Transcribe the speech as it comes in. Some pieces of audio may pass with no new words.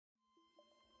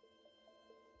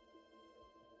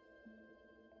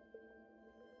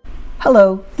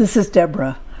Hello, this is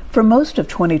Deborah. For most of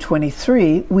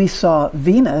 2023, we saw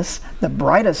Venus, the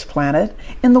brightest planet,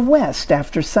 in the west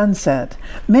after sunset.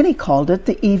 Many called it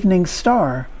the evening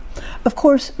star. Of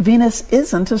course, Venus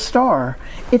isn't a star.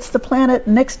 It's the planet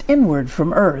next inward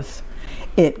from Earth.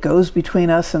 It goes between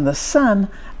us and the Sun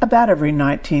about every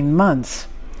 19 months.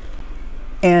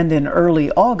 And in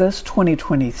early August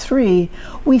 2023,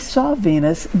 we saw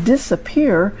Venus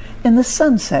disappear in the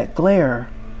sunset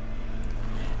glare.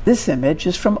 This image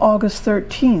is from August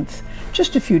 13th,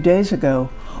 just a few days ago,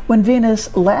 when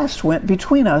Venus last went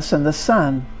between us and the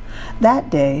Sun. That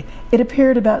day, it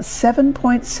appeared about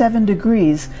 7.7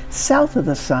 degrees south of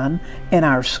the Sun in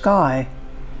our sky.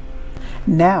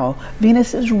 Now,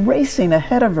 Venus is racing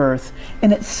ahead of Earth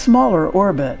in its smaller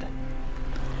orbit.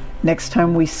 Next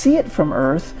time we see it from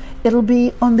Earth, it'll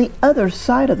be on the other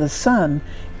side of the Sun,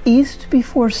 east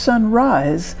before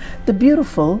sunrise, the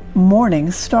beautiful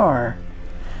morning star.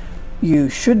 You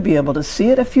should be able to see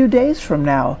it a few days from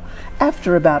now,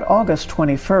 after about August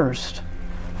 21st.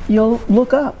 You'll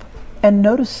look up and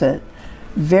notice it,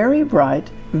 very bright,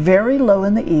 very low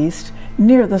in the east,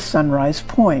 near the sunrise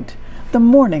point, the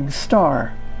morning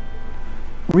star.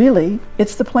 Really,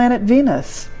 it's the planet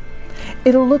Venus.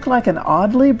 It'll look like an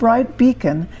oddly bright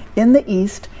beacon in the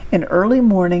east in early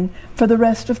morning for the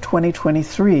rest of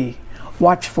 2023.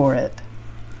 Watch for it.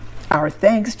 Our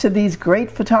thanks to these great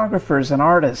photographers and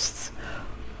artists.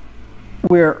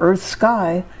 We're Earth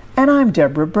Sky, and I'm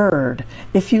Deborah Bird.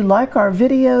 If you like our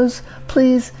videos,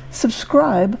 please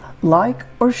subscribe, like,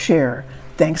 or share.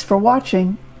 Thanks for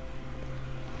watching.